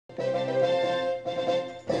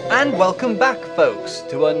And welcome back, folks,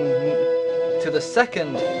 to the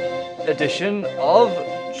second edition of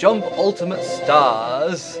Jump Ultimate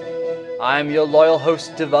Stars. I'm your loyal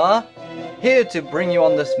host, Devar, here to bring you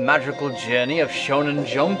on this magical journey of Shonen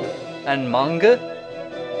Jump and manga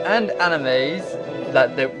and animes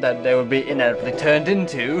that they will be inevitably turned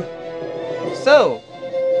into. So,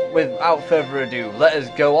 without further ado, let us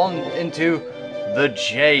go on into the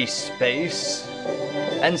J space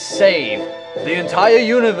and save the entire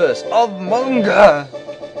universe of manga!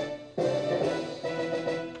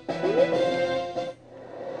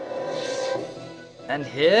 And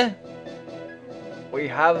here we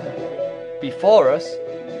have before us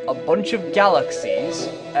a bunch of galaxies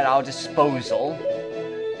at our disposal.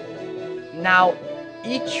 Now,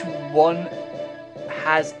 each one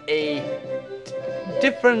has a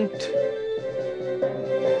different...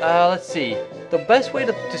 let's see. The best way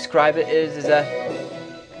to describe it is that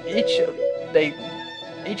each of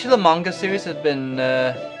the manga series has been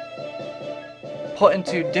put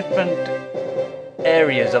into different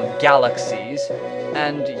areas of galaxies,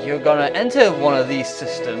 and you're gonna enter one of these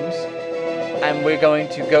systems, and we're going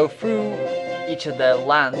to go through each of their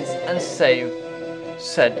lands and save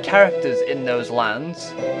said characters in those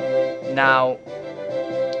lands. Now,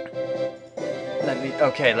 let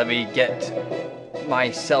me get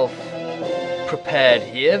myself prepared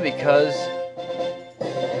here because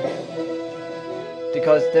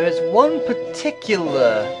there is one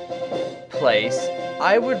particular place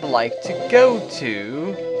I would like to go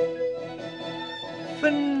to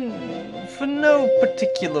for no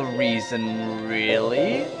particular reason,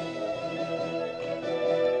 really.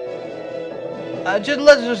 Let's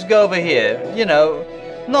just go over here, you know,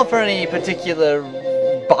 not for any particular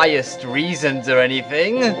biased reasons or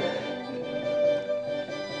anything.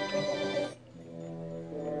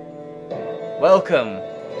 Welcome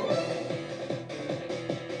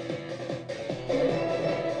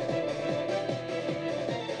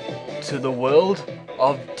to the world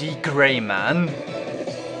of D.Gray, man.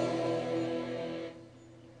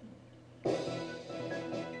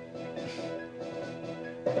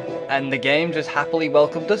 And the game just happily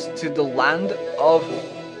welcomed us to the land of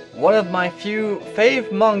one of my few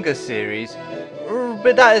fave manga series.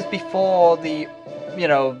 But that is before the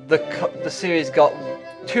series got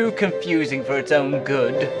too confusing for its own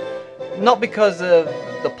good. Not because of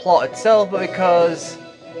the plot itself, but because,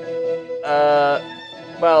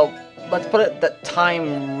 well, let's put it that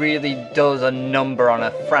time really does a number on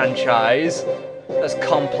a franchise as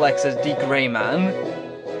complex as D.Gray, man.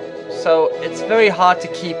 So it's very hard to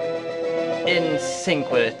keep in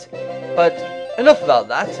sync with it. But enough about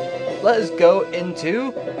that. Let us go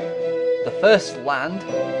into the first land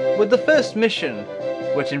with the first mission,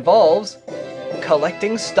 which involves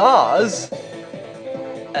collecting stars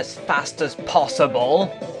as fast as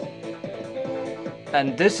possible.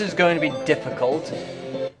 And this is going to be difficult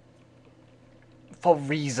for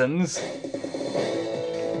reasons.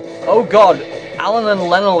 Oh god, Alan and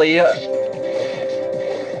Lenely.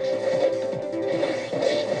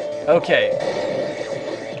 Okay.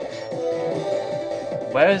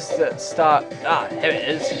 Where's the star? Ah, here it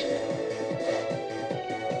is.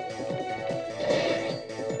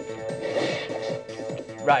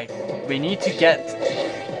 Right, we need to get...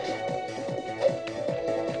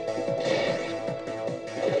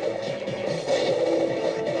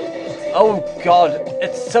 Oh god,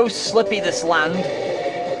 it's so slippy, this land.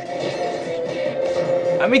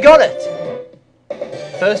 And we got it!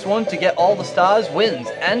 First one to get all the stars wins,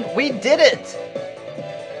 and we did it!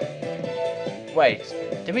 Wait,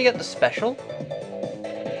 did we get the special?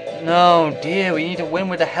 No, dear, we need to win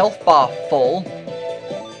with a health bar full.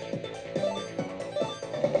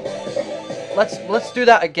 Let's do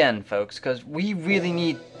that again, folks, because we really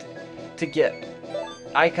need to get...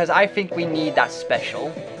 Because I think we need that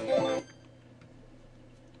special.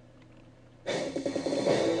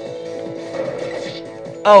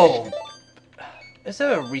 Oh! Is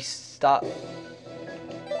there a restart?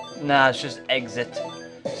 Nah, it's just exit.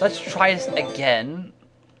 So let's try this again.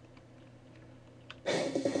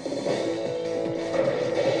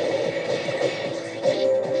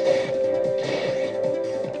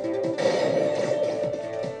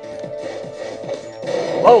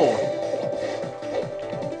 Whoa!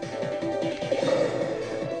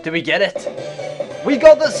 Did we get it? We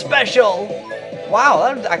got the special!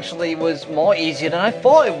 Wow, that actually was more easier than I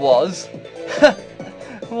thought it was.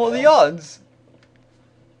 What are the odds?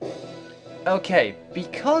 Okay,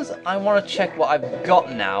 because I want to check what I've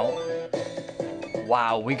got now.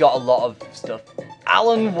 Wow, we got a lot of stuff.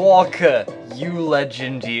 Alan Walker, you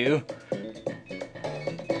legend, you.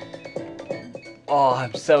 Oh,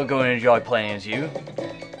 I'm so going to enjoy playing as you.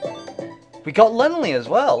 We got Lenley as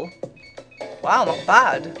well. Wow, not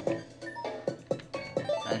bad.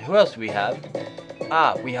 And who else do we have?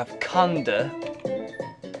 Ah, we have Kanda.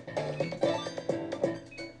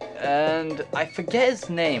 And I forget his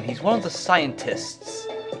name. He's one of the scientists.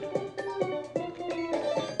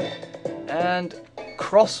 And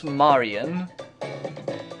Crossmarion.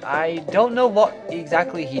 I don't know what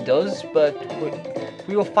exactly he does, but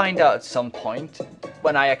we will find out at some point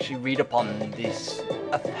when I actually read upon these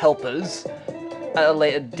helpers at a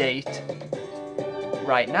later date.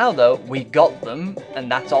 Right now, though, we got them,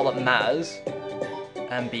 and that's all that matters.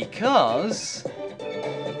 And because...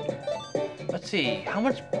 Let's see, how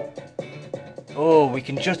much... Oh, we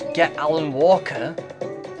can just get Alan Walker.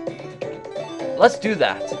 Let's do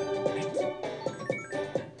that.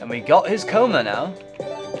 And we got his coma now.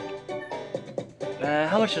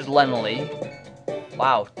 How much is Lenley?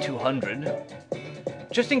 Wow, 200.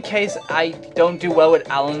 Just in case I don't do well with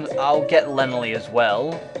Alan, I'll get Lenley as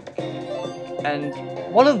well. And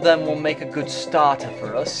one of them will make a good starter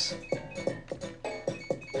for us.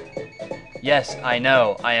 Yes, I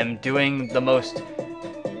know, I am doing the most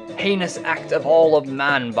heinous act of all of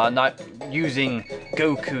man by not using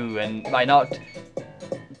Goku and by not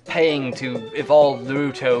paying to evolve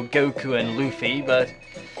Naruto, Goku, and Luffy, but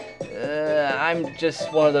I'm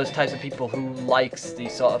just one of those types of people who likes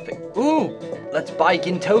these sort of things. Ooh, let's buy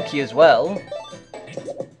Gintoki as well.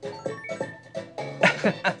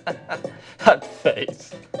 That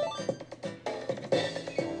face.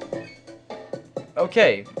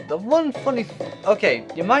 Okay, the one funny... Okay,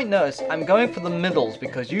 you might notice I'm going for the middles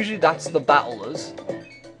because usually that's the battlers.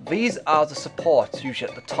 These are the supports,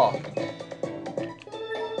 usually at the top.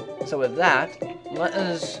 So with that, let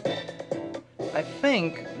us... I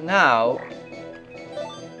think now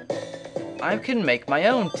I can make my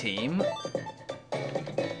own team.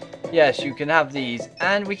 Yes, you can have these,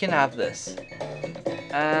 and we can have this.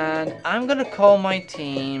 And I'm gonna call my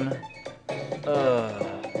team...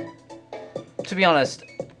 to be honest,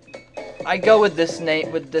 I go with this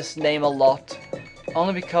name a lot,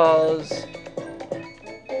 only because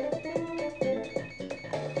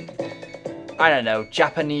I don't know,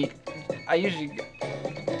 Japanese. I usually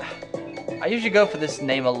go for this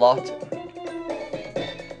name a lot,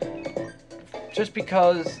 just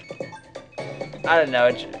because I don't know.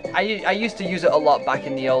 I used to use it a lot back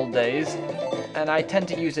in the old days, and I tend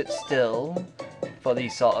to use it still for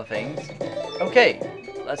these sort of things. Okay,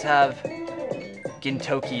 let's have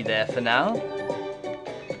Gintoki there for now.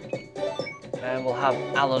 And we'll have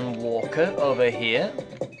Alan Walker over here.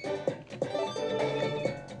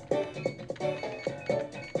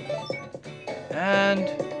 And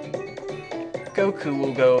Goku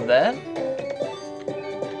will go over there.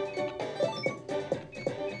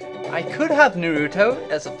 I could have Naruto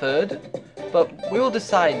as a third, but we will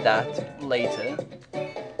decide that later.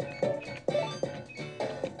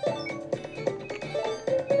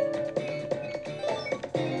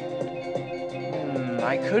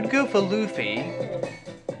 I could go for Luffy,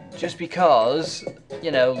 just because,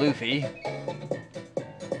 you know, Luffy.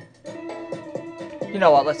 You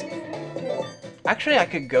know what, let's... Actually, I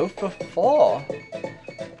could go for 4.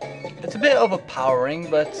 It's a bit overpowering,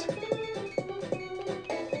 but...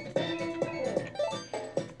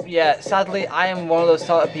 Yeah, sadly, I am one of those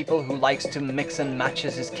sort of people who likes to mix and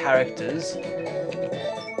matches his characters.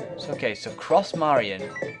 So, okay, so Crossmarion.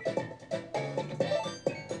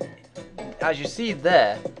 As you see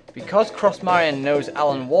there, because Crossmarion knows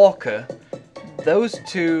Alan Walker, those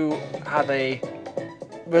two have a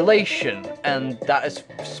relation, and that is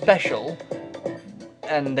special.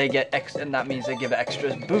 And they get and that means they give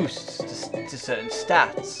extra boosts to certain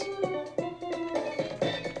stats.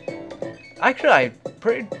 Actually, I've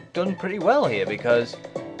done pretty well here because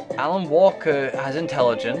Alan Walker has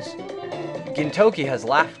intelligence, Gintoki has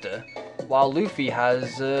laughter, while Luffy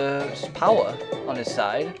has power on his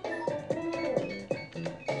side.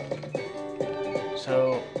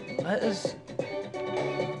 So let us.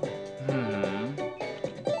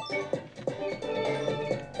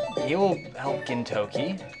 He will help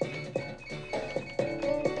Gintoki.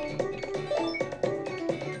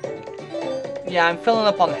 Yeah, I'm filling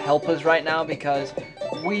up on helpers right now because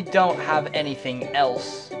we don't have anything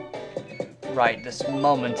else right this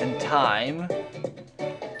moment in time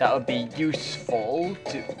that would be useful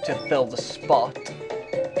to fill the spot.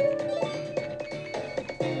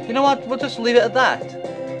 You know what? We'll just leave it at that.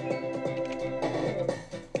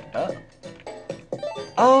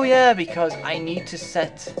 Oh yeah, because I need to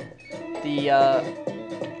set the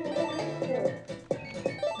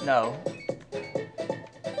no.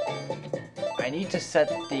 I need to set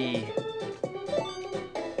the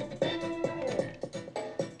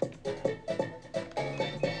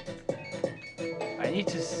need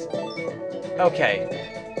to... Okay.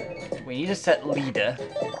 We need to set leader.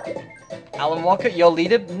 Alan Walker, your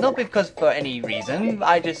leader, not because for any reason,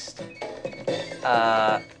 I just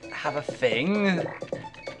have a thing.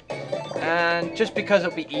 And just because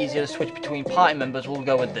it'll be easier to switch between party members, we'll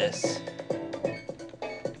go with this.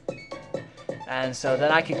 And so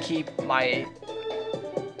then I can keep my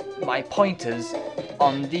pointers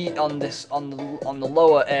on the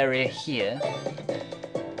lower area here.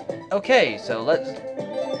 Okay, so let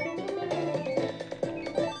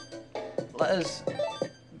us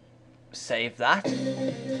save that.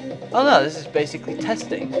 Oh no, this is basically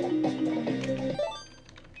testing.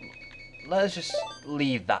 Let us just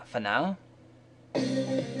leave that for now.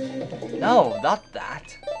 No, not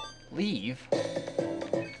that. Leave.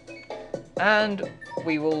 And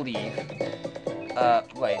we will leave.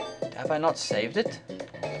 Wait, have I not saved it?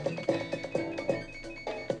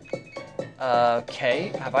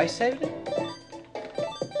 Okay, have I saved it?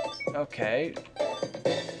 Okay.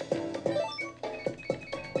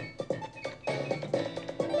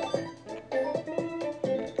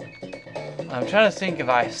 I'm trying to think if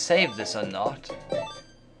I saved this or not.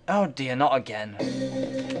 Oh dear, not again.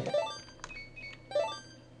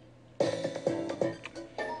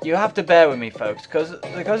 You have to bear with me, folks, because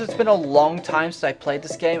it's been a long time since I played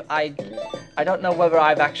this game. I don't know whether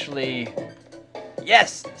I've actually...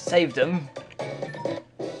 Yes! Saved them.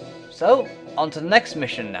 So, on to the next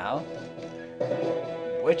mission now.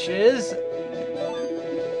 Which is...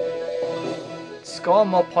 Score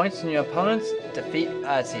more points than your opponents. Defeat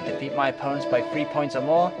my opponents by 3 points or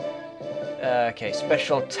more. Okay,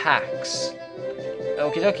 special attacks.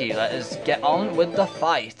 Okie dokie, let us get on with the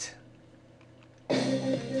fight.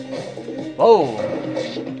 Whoa!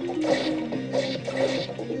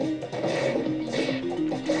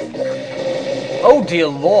 Oh dear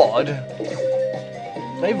lord!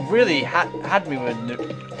 They really had me with...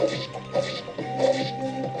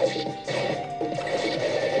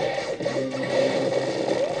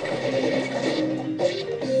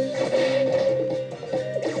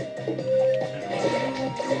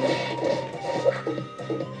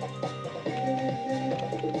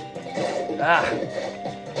 Ah!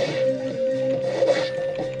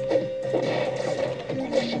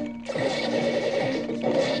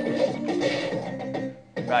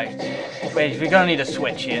 Right. Wait, we're gonna need a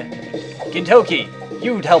switch here. Gintoki,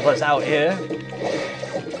 you'd help us out here.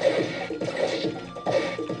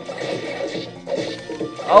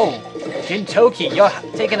 Oh, Gintoki, you're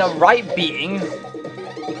taking a right beating.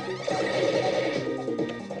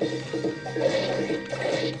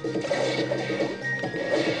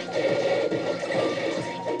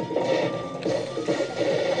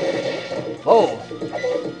 Whoa.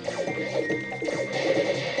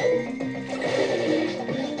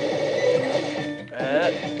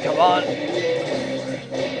 Come on.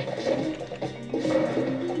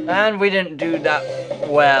 And we didn't do that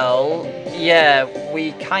well. Yeah,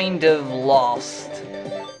 we kind of lost.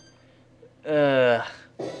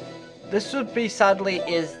 This would be, sadly,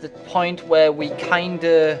 is the point where we kind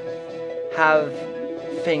of have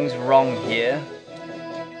things wrong here.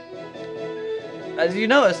 As you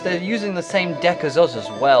notice, they're using the same deck as us as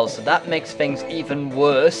well, so that makes things even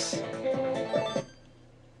worse.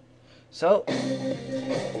 So...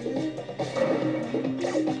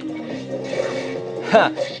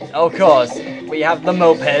 Ha! Of course, we have the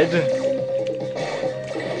moped.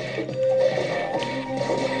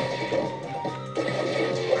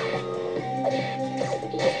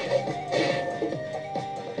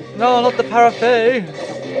 No, not the parapet!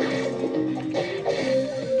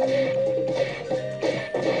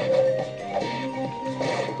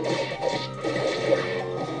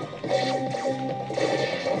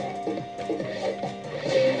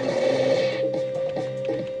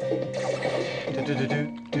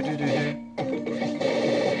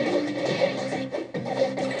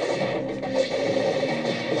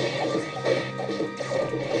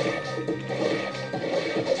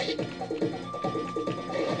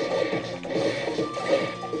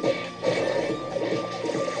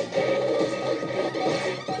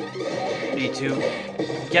 Need to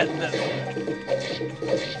get the...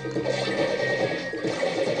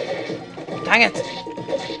 Dang it!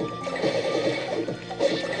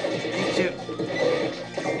 Need to...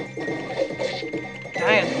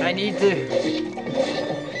 Dang it, I need to...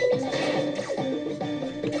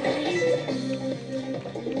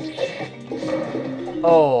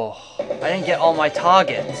 Oh, I didn't get all my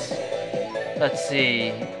targets. Let's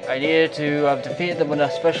see. I needed to have defeated them with a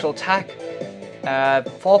special attack.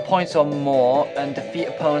 4 points or more, and defeat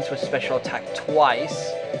opponents with special attack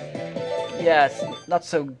twice. Yeah, it's not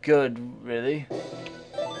so good, really.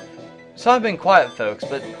 So I've been quiet, folks,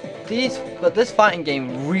 but this fighting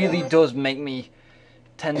game really does make me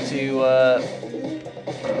tend to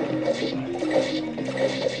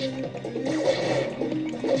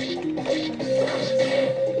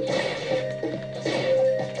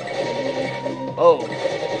oh.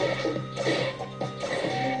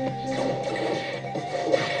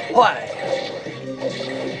 Why?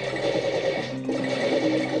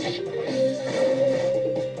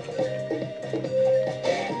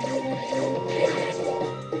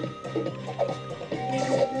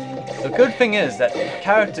 The good thing is that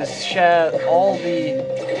characters share all the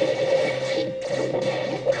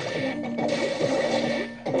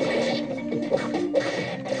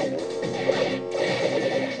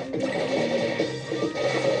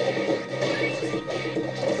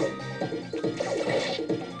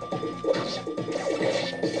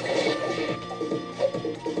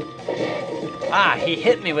Ah, he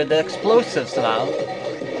hit me with the explosives now.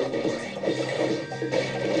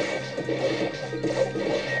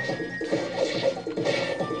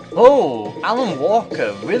 Oh, Alan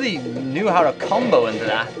Walker really knew how to combo into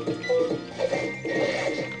that.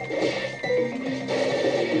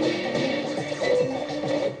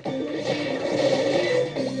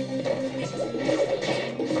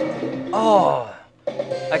 Oh,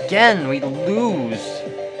 again we lose.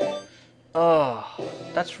 Oh,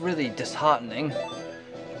 that's really disheartening.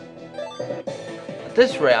 At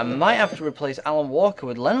this rate, I might have to replace Alan Walker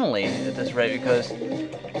with Lenley at this rate because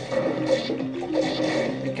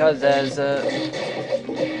there's a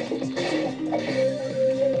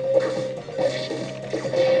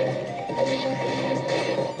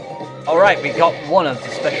Alright, we got one of the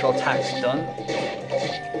special attacks done.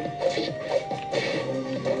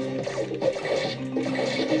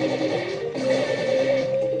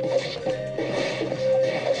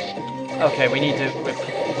 Okay, we need to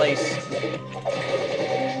replace...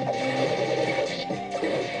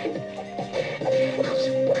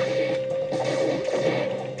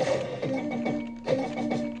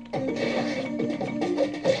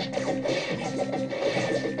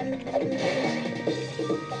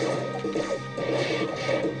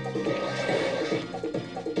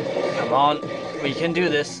 Come on, we can do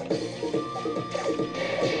this.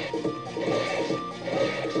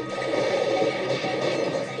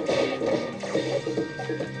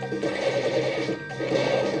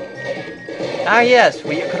 Ah yes,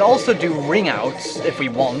 we could also do ring outs if we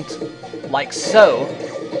want, like so,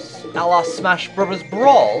 a la Smash Brothers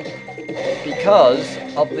Brawl, because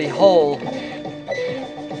of the whole...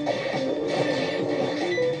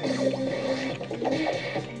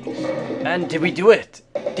 And did we do it?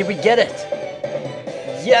 Did we get it?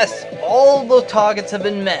 Yes, all the targets have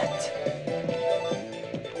been met.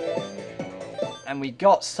 And we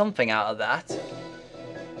got something out of that.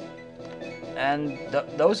 And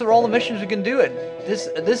those are all the missions we can do at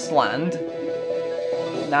this land.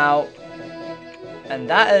 Now, and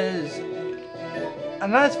that's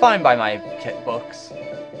fine by my kit books.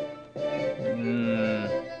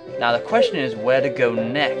 Now the question is where to go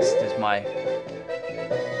next. Is my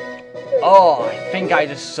I think I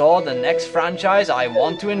just saw the next franchise I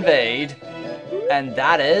want to invade, and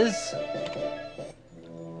that is.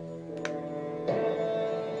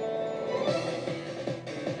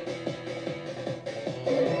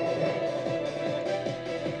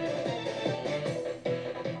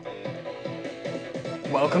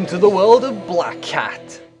 Welcome to the world of Black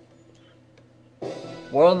Cat.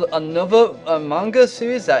 Well, another manga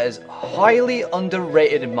series that is highly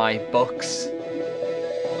underrated in my books,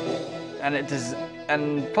 and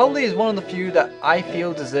probably is one of the few that I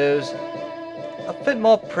feel deserves a bit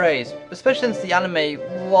more praise, especially since the anime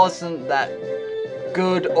wasn't that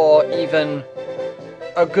good or even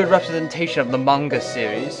a good representation of the manga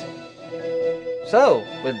series. So,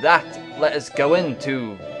 with that, let us go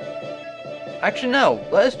into. Actually, no.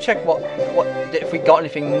 Let us check what if we got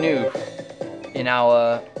anything new in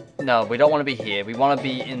our... No, we don't want to be here. We want to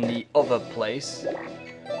be in the other place.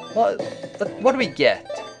 What do we get?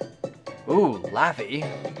 Ooh, Lavi.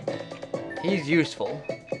 He's useful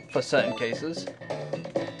for certain cases.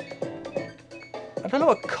 I don't know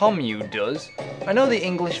what Komu does. I know the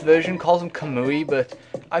English version calls him Kamui, but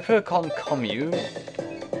I've heard call him Komu.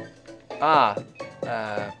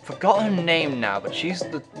 Forgot her name now, but she's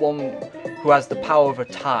the one who has the power over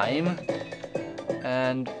time.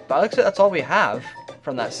 And by the looks of it, that's all we have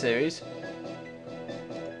from that series.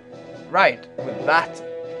 Right, with that,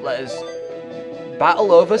 let us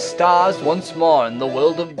battle over stars once more in the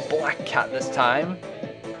world of Black Cat this time.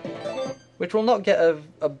 Which will not get a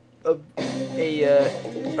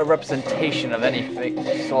representation of anything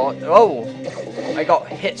sort. Oh! I got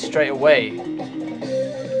hit straight away.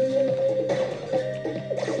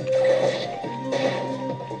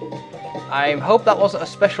 I hope that wasn't a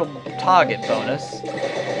special target bonus.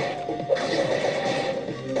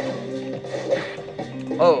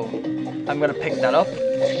 Oh, I'm gonna pick that up.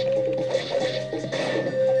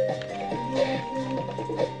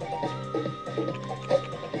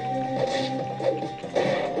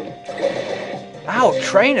 Ow,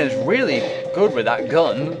 Trainer's really good with that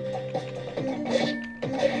gun.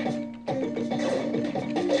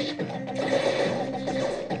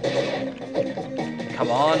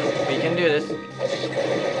 Come on, we can do this.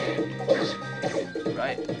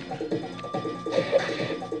 Right.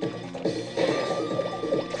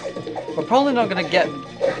 We're probably not gonna get...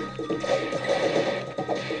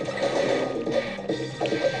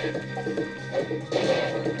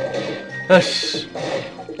 Hush.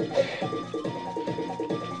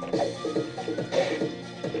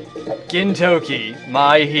 Gintoki,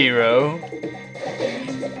 my hero.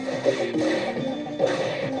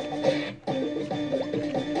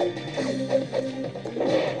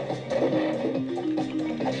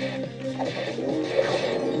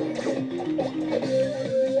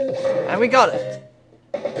 And we got it.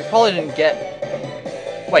 We probably didn't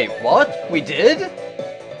get... Wait, what? We did?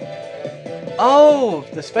 Oh,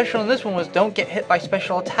 the special on this one was don't get hit by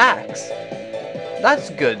special attacks. That's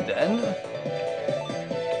good then.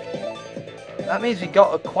 That means we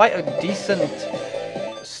got quite a decent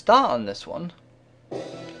start on this one.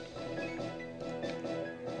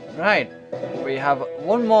 Right, we have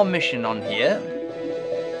one more mission on here.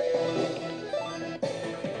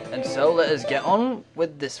 And so let us get on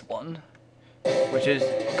with this one, which is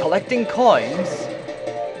collecting coins.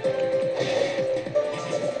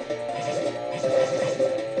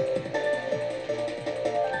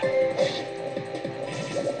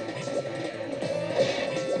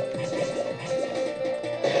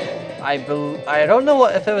 I don't know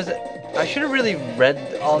what if it was. I should have really read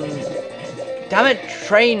on. Damn it,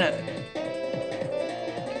 train.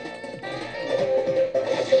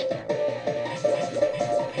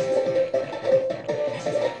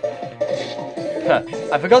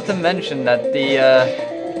 I forgot to mention that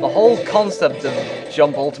the whole concept of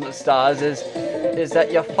Jump Ultimate Stars is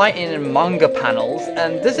that you're fighting in manga panels,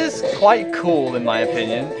 and this is quite cool in my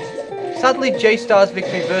opinion. Sadly, J-Star's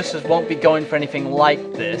Victory Versus won't be going for anything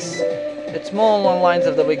like this. It's more along the lines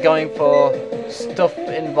of that we're going for stuff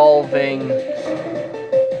involving...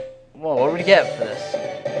 Whoa, what did we get for this?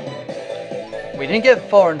 We didn't get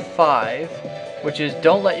 4 and 5, which is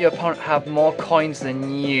don't let your opponent have more coins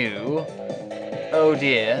than you. Oh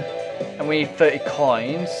dear. And we need 30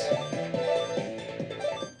 coins.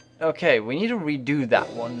 Okay, we need to redo that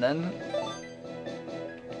one then.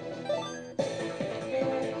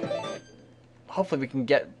 Hopefully we can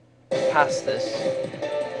get past this.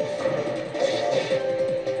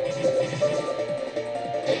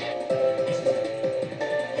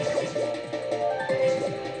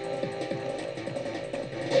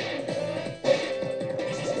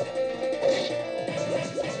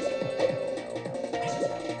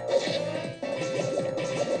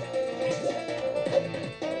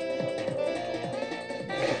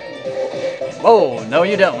 Whoa, no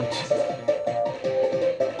you don't.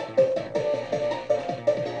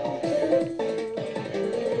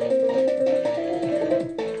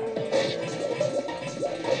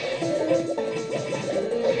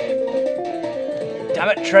 Damn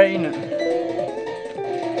it, train!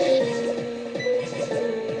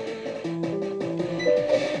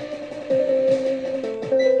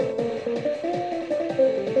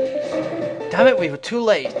 Damn it, we were too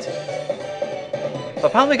late. But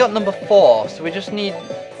apparently we got number 4, so we just need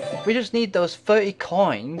those 30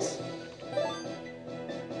 coins.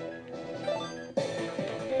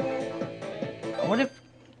 I wonder if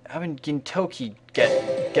having Gintoki get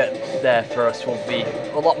there for us will be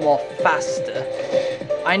a lot more faster.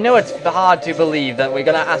 I know it's hard to believe that we're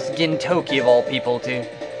gonna ask Gintoki of all people to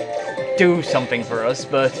do something for us,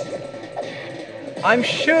 but I'm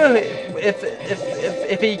sure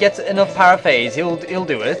if he gets enough paraphase, he'll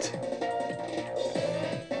do it.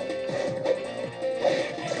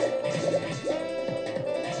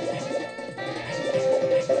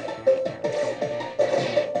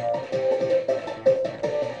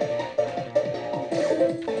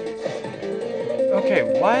 Okay,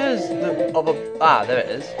 why is the other... Ah, there it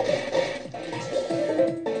is.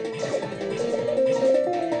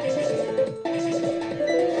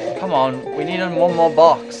 Come on, we need one more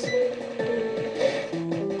box.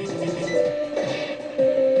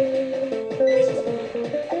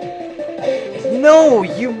 No,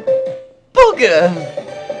 you bugger!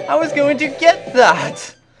 I was going to get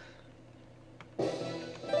that!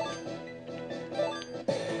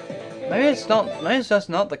 Maybe it's not. Maybe it's just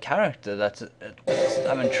not the character that's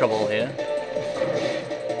having trouble here.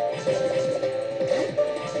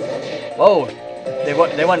 Whoa!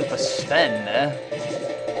 They went for Sven there.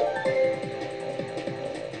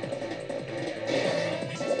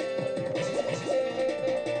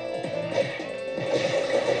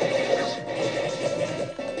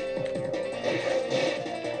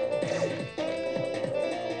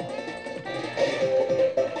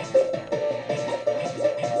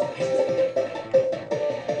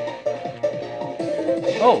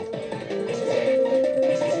 Oh!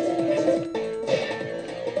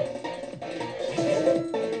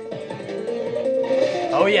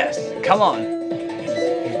 Oh yes, come on!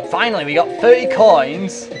 Finally, we got 30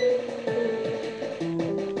 coins!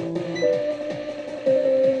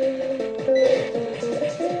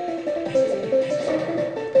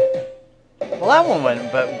 Well, that one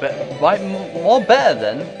went but more better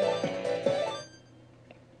then.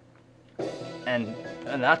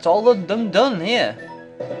 And that's all of them done here.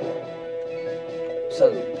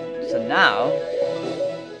 So now,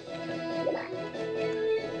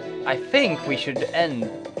 I think we should end.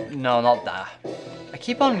 No, not that. I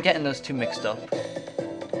keep on getting those two mixed up.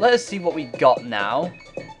 Let us see what we got now.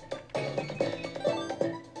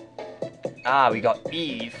 Ah, we got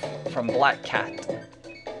Eve from Black Cat.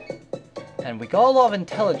 And we got a lot of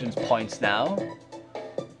intelligence points now.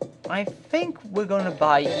 I think we're going to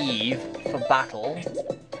buy Eve for battle.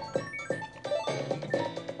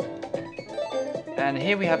 And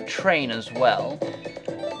here we have Train as well.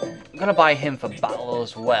 I'm going to buy him for battle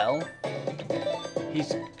as well.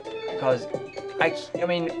 Because, I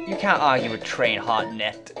mean, you can't argue with Train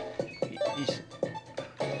Heartnet.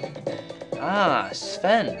 Ah,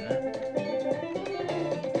 Sven.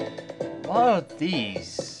 What are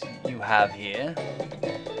these you have here?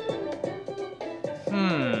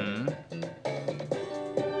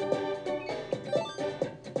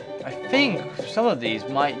 I think some of these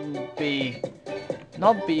might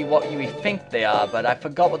not be what you think they are, but I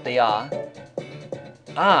forgot what they are.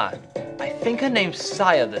 Ah, I think her name's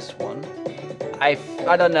Saya, this one. I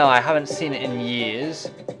don't know, I haven't seen it in years.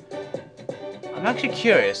 I'm actually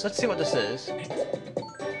curious, let's see what this is.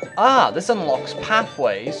 Ah, this unlocks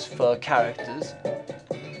pathways for characters,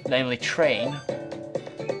 namely Train.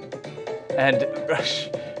 And Rush,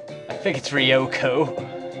 I think it's Ryoko.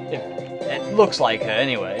 It looks like her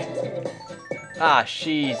anyway. Ah,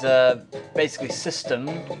 she's basically system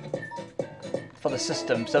for the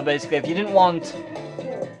system. So basically, if you didn't want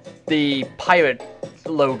the pirate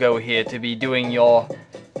logo here to be doing your,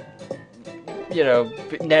 you know,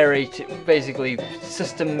 narrate, basically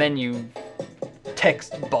system menu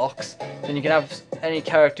text box, then you can have any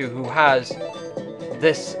character who has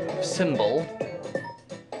this symbol.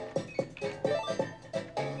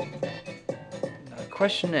 The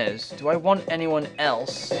question is, do I want anyone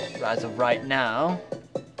else as of right now?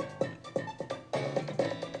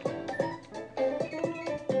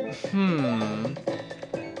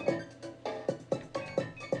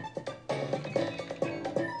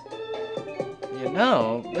 You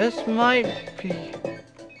know, this might be...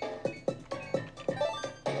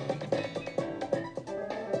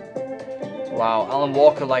 Wow, Alan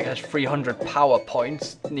Walker like has 300 power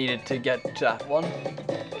points needed to get to that one.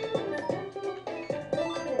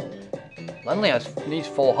 Lenley needs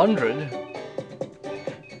 400.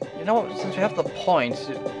 You know what, since we have the points,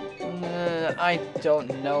 I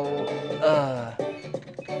don't know.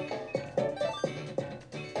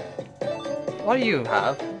 What do you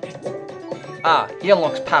have? Ah, he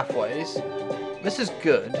unlocks pathways. This is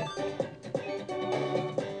good.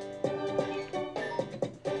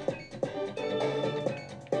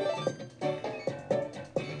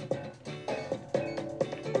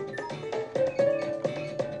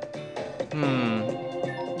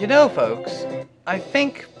 You know, folks, I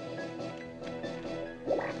think...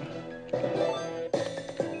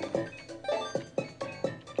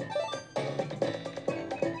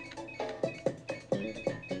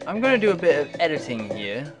 I'm going to do a bit of editing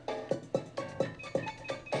here.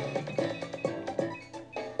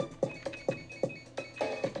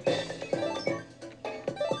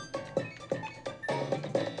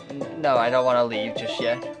 No, I don't want to leave just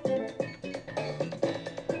yet.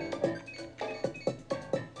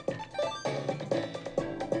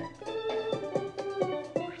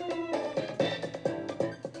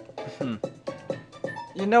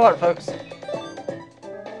 You know what, folks?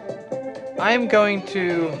 I am going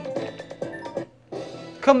to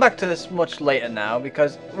come back to this much later now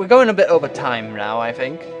because we're going a bit over time now, I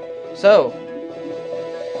think. So,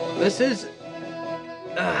 this is...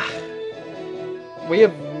 we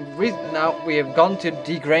have gone to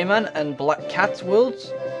D.Gray and Black Cat's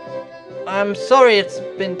worlds. I'm sorry it's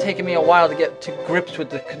been taking me a while to get to grips with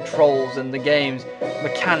the controls and the game's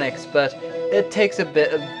mechanics, but it takes a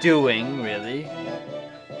bit of doing, really.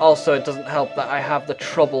 Also, it doesn't help that I have the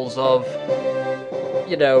troubles of,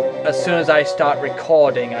 you know, as soon as I start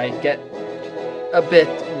recording, I get a bit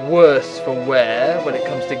worse for wear when it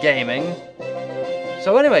comes to gaming.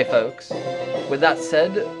 So anyway, folks, with that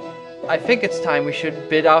said, I think it's time we should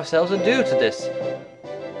bid ourselves adieu to this.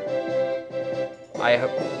 I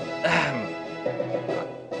hope...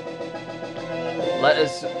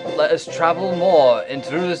 let us travel more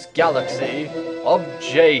into this galaxy of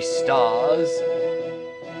J-stars,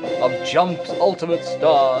 of Jump's ultimate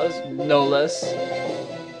stars, no less.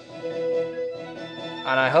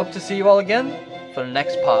 And I hope to see you all again for the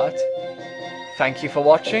next part. Thank you for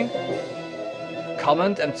watching.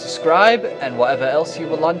 Comment and subscribe and whatever else you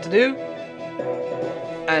would like to do.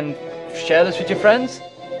 And share this with your friends.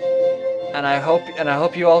 And I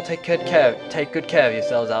hope you all take good care of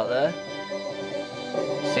yourselves out there.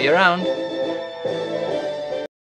 See you around.